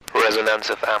Lowlands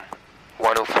FM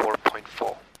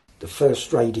 104.4. The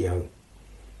first radio.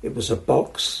 It was a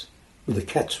box with a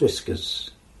cat's whiskers.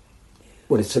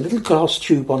 Well, it's a little glass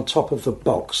tube on top of the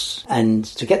box, and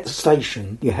to get the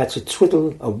station, you had to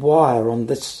twiddle a wire on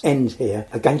this end here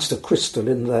against a crystal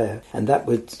in there, and that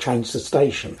would change the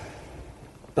station.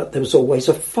 But there was always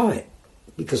a fight,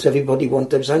 because there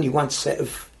was only one set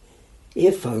of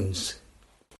earphones.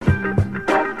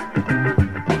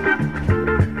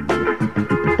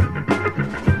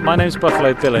 My name's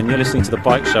Buffalo Bill, and you're listening to The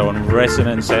Bike Show on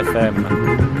Resonance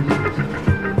FM.